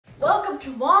Welcome to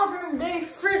Modern Day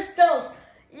Freestyles.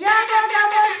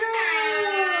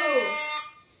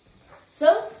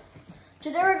 So,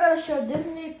 today we're going to show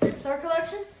Disney Pixar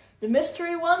Collection. The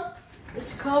mystery one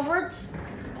is covered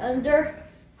under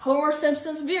Homer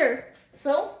Simpson's beard.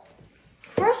 So,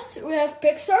 first we have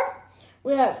Pixar.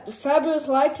 We have the fabulous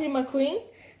Lightning McQueen.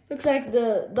 Looks like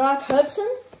the Doc Hudson.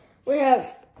 We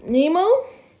have Nemo.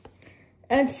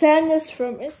 And Sadness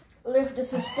from It with the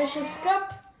Suspicious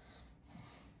Cup.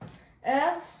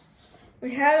 And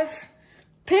we have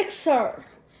Pixar.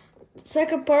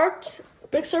 Second part,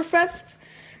 Pixar Fest,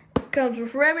 comes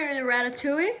with Remy and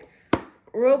Ratatouille,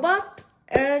 Robot,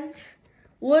 and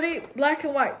Woody Black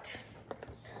and White.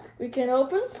 We can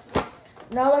open.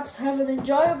 Now let's have an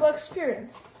enjoyable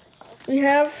experience. We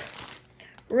have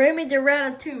Remy the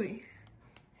Ratatouille.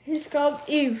 He's called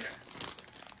Eve.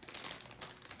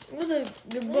 What a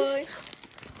good boy.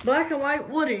 Black and White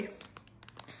Woody.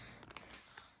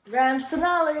 Grand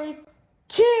finale.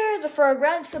 Cheers for a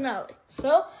grand finale.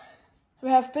 So, we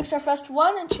have Pixar Fest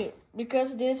 1 and 2.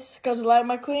 Because this comes with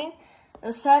Lightning McQueen,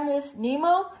 and Sadness,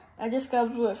 Nemo, and this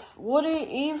comes with Woody,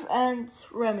 Eve, and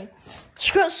Remy.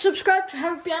 Subscribe to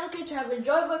Happy Piano Kid to have an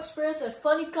enjoyable experience and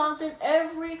funny content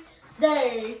every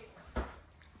day.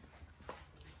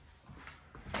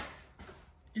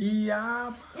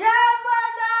 Yeah. Yeah!